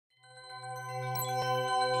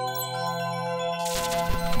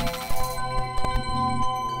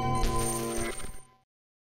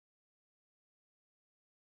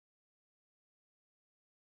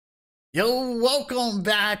Yo, welcome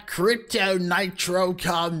back, Crypto Nitro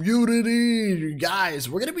community. Guys,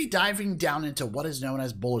 we're going to be diving down into what is known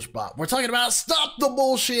as Bullish bot. We're talking about stop the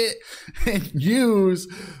bullshit and use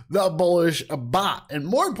the Bullish bot. And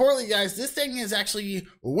more importantly, guys, this thing is actually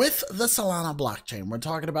with the Solana blockchain. We're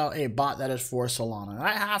talking about a bot that is for Solana. And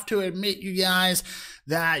I have to admit, you guys,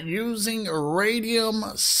 that using Radium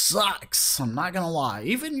sucks. I'm not going to lie.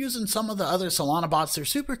 Even using some of the other Solana bots, they're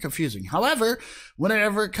super confusing. However,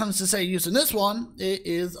 whenever it comes to say using this one, it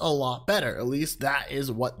is a lot better. At least that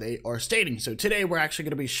is what they are stating. So today we're actually going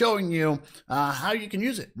to be showing you how you can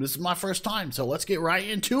use it. This is my first time, so let's get right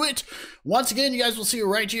into it. Once again, you guys will see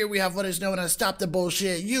right here we have what is known as stop the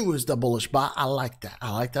bullshit, use the Bullish bot. I like that.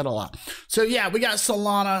 I like that a lot. So yeah, we got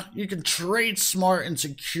Solana. You can trade smart and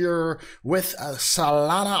secure with a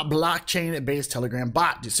Solana blockchain-based Telegram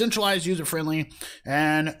bot, decentralized, user-friendly,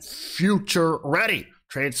 and future-ready.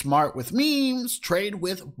 Trade smart with memes, trade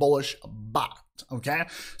with Bullish bot. Okay,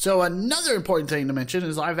 so another important thing to mention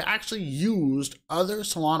is I've actually used other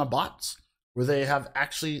Solana bots where they have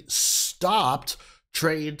actually stopped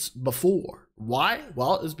trades before. Why?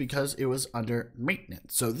 Well, it's because it was under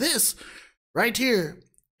maintenance. So this right here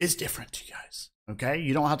is different, you guys. Okay,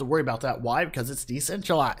 you don't have to worry about that. Why? Because it's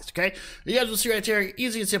decentralized. Okay, you guys will see right here,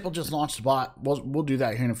 easy and simple, just launch the bot. We'll do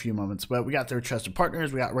that here in a few moments. But we got their trusted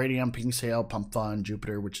partners. We got Radium, Pink Sale, Pump Fund,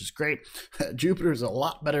 Jupiter, which is great. Jupiter is a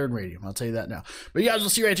lot better than Radium, I'll tell you that now. But you guys will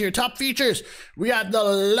see right here, top features. We got the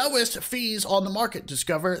lowest fees on the market.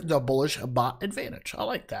 Discover the Bullish bot advantage. I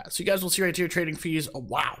like that. So you guys will see right here, trading fees. Oh,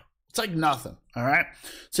 wow, it's like nothing. All right,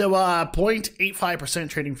 so 0.85%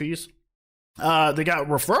 trading fees. They got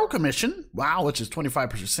referral commission, wow, which is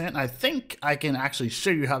 25%. I think I can actually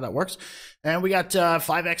show you how that works. And we got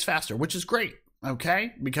 5x faster, which is great.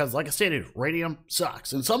 Okay, because like I stated, Radium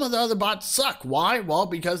sucks, and some of the other bots suck. Why? Well,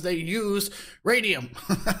 because they use Radium,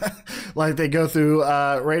 like they go through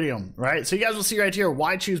Radium, right? So you guys will see right here,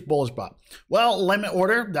 why choose Bullish bot? Well, limit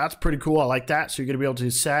order, that's pretty cool. I like that. So you're gonna be able to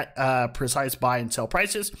set precise buy and sell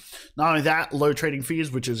prices. Not only that, low trading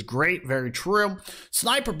fees, which is great, very true.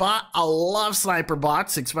 Sniper bot, I love sniper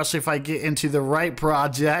bots, especially if I get into the right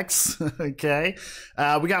projects. Okay,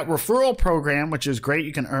 we got referral program, which is great.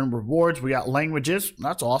 You can earn rewards. We got languages,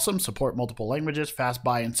 that's awesome. Support multiple languages, fast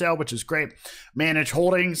buy and sell, which is great. Manage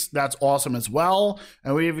holdings, that's awesome as well.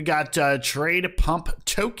 And we even got trade pump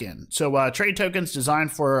token. So trade tokens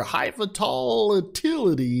designed for high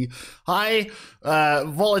volatility,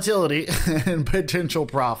 and potential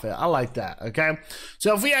profit. I like that. Okay,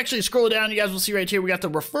 so if we actually scroll down, you guys will see right here we got the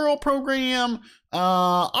referral program.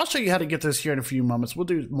 I'll show you how to get this here in a few moments. We'll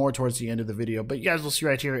do more towards the end of the video, but you guys will see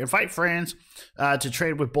right here, invite friends to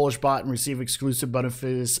trade with Bullish bot and receive exclusive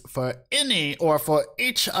benefits for any or for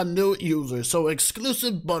each new user. So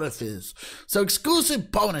exclusive benefits, so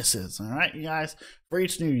exclusive bonuses. All right, you guys, for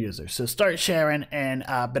each new user. So start sharing and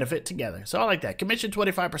benefit together. So I like that. Commission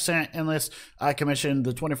 25%, endless commission.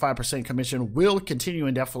 The 25% commission will continue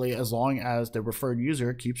indefinitely as long as the referred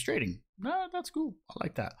user keeps trading. No, that's cool. I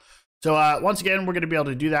like that. So once again, we're going to be able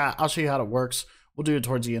to do that. I'll show you how it works. We'll do it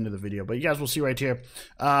towards the end of the video, but you guys will see right here.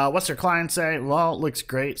 What's their client say? Well, it looks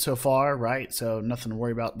great so far, right? So nothing to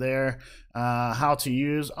worry about there. How to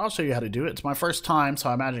use, I'll show you how to do it. It's my first time, so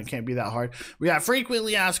I imagine it can't be that hard. We got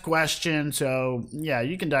frequently asked questions, so yeah,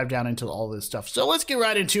 you can dive down into all this stuff. So let's get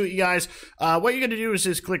right into it, you guys. What you're gonna do is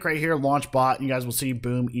just click right here, launch bot, and you guys will see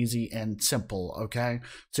boom, easy and simple. Okay,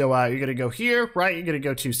 so you're gonna go here, right? You're gonna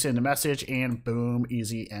go to send a message, and boom,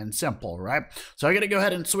 easy and simple, right? So I'm gonna go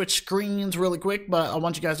ahead and switch screens really quick, but I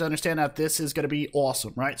want you guys to understand that this is gonna be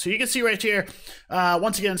awesome, right? So you can see right here,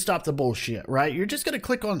 once again, stop the bullshit, right? You're just gonna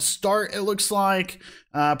click on start. It looks like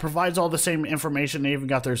provides all the same information. They even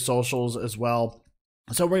got their socials as well.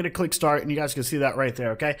 So we're going to click start, and you guys can see that right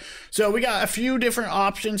there. Okay, so we got a few different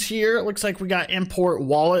options here. It looks like we got import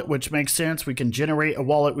wallet, which makes sense. We can generate a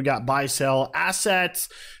wallet. We got buy sell assets.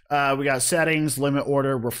 We got settings, limit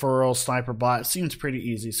order, referral, sniper bot. Seems pretty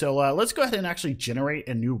easy. So let's go ahead and actually generate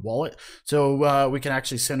a new wallet. So we can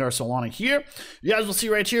actually send our Solana here. You guys will see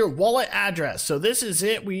right here, wallet address. So this is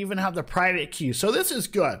it. We even have the private key. So this is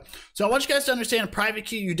good. So I want you guys to understand private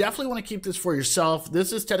key. You definitely want to keep this for yourself.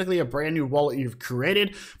 This is technically a brand new wallet you've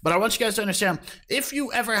created, but I want you guys to understand if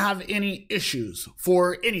you ever have any issues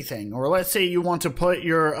for anything, or let's say you want to put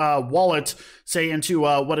your wallet, say into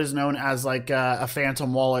what is known as like a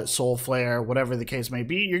phantom wallet, wallet, Soulflare, whatever the case may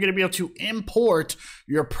be. You're going to be able to import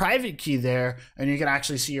your private key there, and you can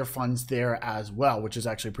actually see your funds there as well, which is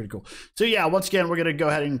actually pretty cool. So yeah, once again, we're going to go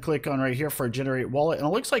ahead and click on right here for generate wallet, and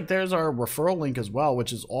it looks like there's our referral link as well,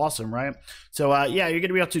 which is awesome, right? So yeah, you're going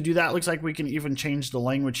to be able to do that. Looks like we can even change the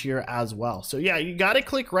language here as well. So yeah, you got to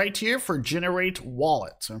click right here for generate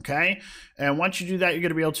wallet, okay? And once you do that, you're going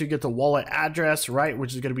to be able to get the wallet address, right,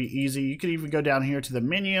 which is going to be easy. You can even go down here to the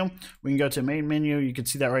menu. We can go to main menu. You can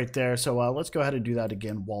see that right there. So let's go ahead and do that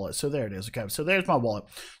again, wallet. So there it is. Okay, so there's my wallet.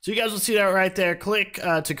 So you guys will see that right there. Click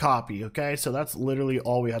to copy, okay? So that's literally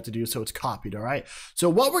all we have to do. So it's copied, all right? So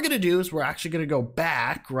what we're going to do is we're actually going to go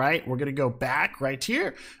back, right? We're going to go back right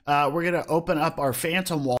here. We're going to open up our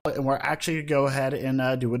Phantom wallet, and we're actually going to go ahead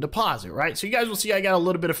and do a deposit, right? So you guys will see I got a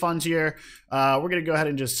little bit of funds here. We're going to go ahead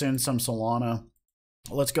and just send some Solana.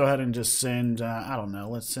 Let's go ahead and just send, I don't know,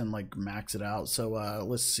 let's send like max it out. So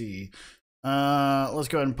let's see. Let's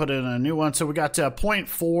go ahead and put in a new one. So we got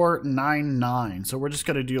 0.499. So we're just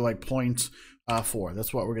going to do like 0.4.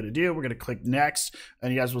 That's what we're going to do. We're going to click next,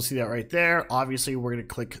 and you guys will see that right there. Obviously, we're going to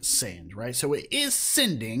click send, right? So it is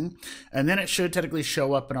sending, and then it should technically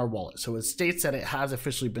show up in our wallet. So it states that it has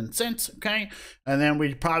officially been sent, okay? And then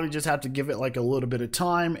we probably just have to give it like a little bit of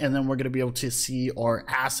time, and then we're going to be able to see our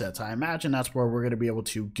assets. I imagine that's where we're going to be able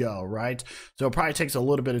to go, right? So it probably takes a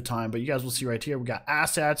little bit of time, but you guys will see right here, we got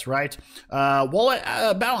assets, right? Wallet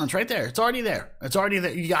balance right there. It's already there. It's already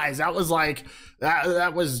there. You guys, that was like,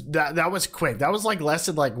 that was quick. That was like less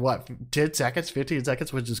than like what, 10 seconds, 15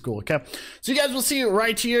 seconds, which is cool. Okay, so you guys will see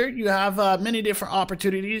right here, you have many different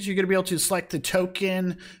opportunities. You're going to be able to select the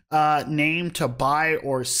token name to buy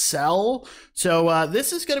or sell. So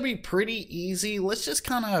this is going to be pretty easy. Let's just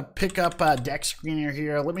kind of pick up Dex Screener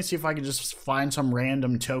here. Let me see if I can just find some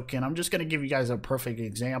random token. I'm just going to give you guys a perfect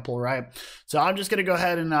example, right? So I'm just going to go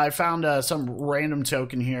ahead and I found some random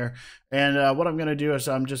token here. And what I'm going to do is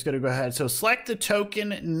I'm just going to go ahead. So select the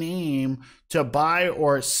token name to buy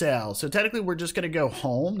or sell. So technically we're just going to go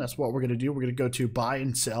home. That's what we're going to do. We're going to go to buy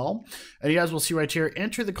and sell. And you guys will see right here,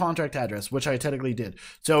 enter the contract address, which I technically did.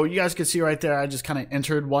 So you guys can see right there, I just kind of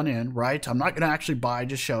entered one in, right? I'm not going to actually buy,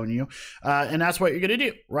 just showing you. And that's what you're going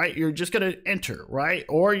to do, right? You're just going to enter, right?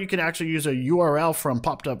 Or you can actually use a URL from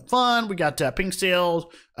Popped Up Fund. We got Pink Sales,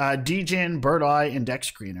 DGen, Bird Eye, and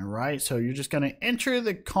Dex Screener, right? So you're just going to enter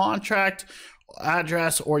the contract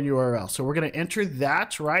address or URL. So we're going to enter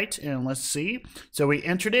that, right? And let's see. So we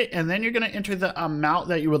entered it, and then you're going to enter the amount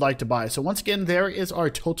that you would like to buy. So once again, there is our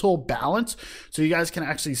total balance. So you guys can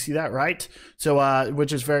actually see that, right? So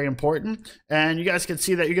which is very important. And you guys can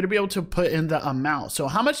see that you're going to be able to put in the amount. So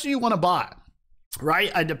how much do you want to buy?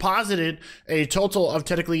 Right, I deposited a total of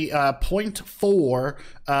technically 0.4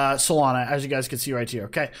 Solana, as you guys can see right here.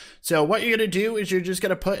 Okay, so what you're gonna do is you're just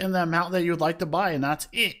gonna put in the amount that you would like to buy, and that's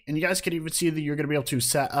it. And you guys can even see that you're gonna be able to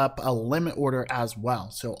set up a limit order as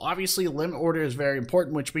well. So obviously, limit order is very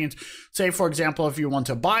important, which means, say for example, if you want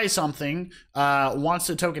to buy something, once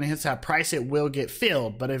the token hits that price, it will get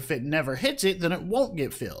filled. But if it never hits it, then it won't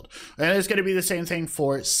get filled. And it's gonna be the same thing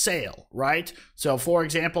for sale, right? So for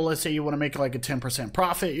example, let's say you want to make like a 10%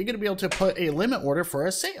 profit, you're going to be able to put a limit order for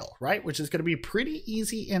a sale, right? Which is going to be pretty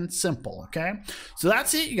easy and simple, okay? So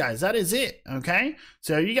that's it, you guys. That is it, okay?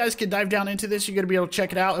 So you guys can dive down into this. You're going to be able to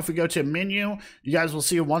check it out. If we go to menu, you guys will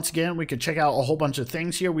see once again, we can check out a whole bunch of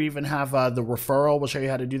things here. We even have the referral. We'll show you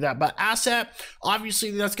how to do that. But asset, obviously,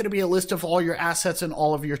 that's going to be a list of all your assets and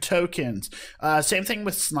all of your tokens. Same thing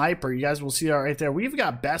with Sniper. You guys will see that right there. We've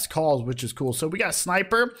got best calls, which is cool. So we got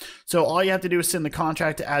Sniper. So all you have to do is send the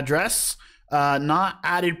contract address. Not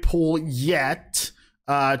added pool yet.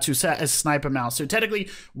 To set a snipe amount. So technically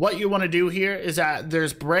what you want to do here is that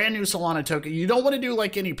there's brand new Solana token. You don't want to do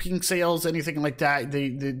like any pink sales, anything like that.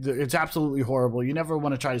 It's absolutely horrible. You never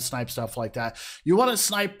want to try to snipe stuff like that. You want to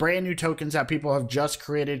snipe brand new tokens that people have just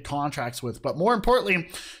created contracts with. But more importantly,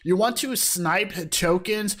 you want to snipe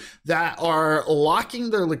tokens that are locking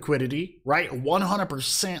their liquidity, right?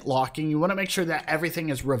 100% locking. You want to make sure that everything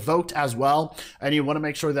is revoked as well. And you want to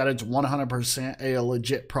make sure that it's 100% a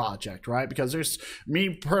legit project, right? Because there's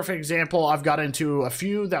perfect example, I've got into a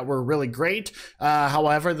few that were really great.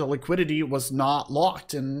 However, the liquidity was not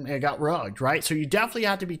locked and it got rugged, right? So you definitely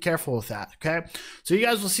have to be careful with that, okay? So you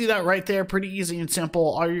guys will see that right there, pretty easy and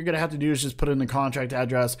simple. All you're gonna have to do is just put in the contract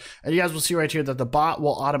address, and you guys will see right here that the bot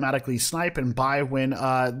will automatically snipe and buy when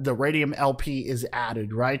the Radium LP is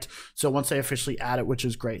added, right? So once they officially add it, which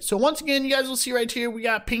is great. So once again, you guys will see right here, we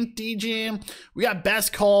got pink DGM, we got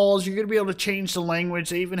best calls. You're going to be able to change the language.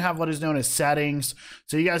 They even have what is known as settings.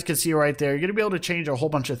 So you guys can see right there, you're going to be able to change a whole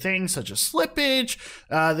bunch of things such as slippage.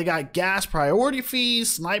 They got gas priority fee,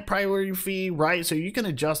 snipe priority fee, right? So you can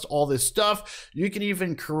adjust all this stuff. You can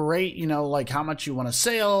even create, you know, like how much you want to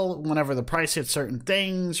sell whenever the price hits certain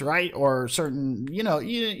things, right? Or certain, you know,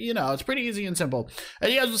 it's pretty easy and simple.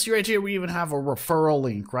 And you guys will see right here, we even have a referral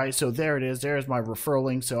link, right? So there it is. There's my referral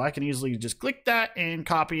link. So I can easily just click that and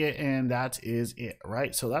copy it, and that is it,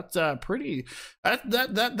 right? So that's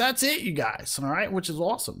that's it, you guys. All right, which is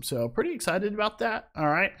awesome. So pretty excited about that. All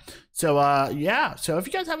right. So yeah, so if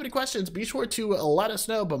you guys have any questions, be sure to let us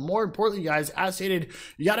know. But more importantly, guys, as stated,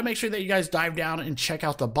 you got to make sure that you guys dive down and check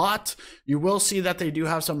out the bot. You will see that they do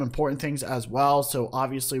have some important things as well. So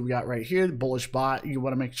obviously we got right here the Bullish bot. You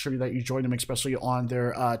want to make sure that you join them, especially on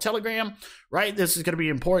their Telegram, right? This is going to be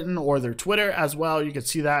important, or their Twitter as well. You can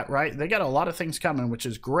see that, right? They got a lot of things coming, which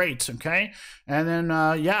is great. Okay. And then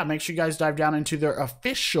yeah, make sure you guys dive down into their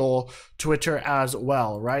official Twitter as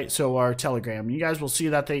well, right? So our Telegram, you guys will see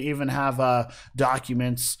that they even have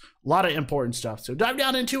documents, a lot of important stuff. So dive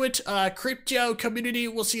down into it. Crypto community,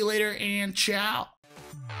 we'll see you later, and ciao.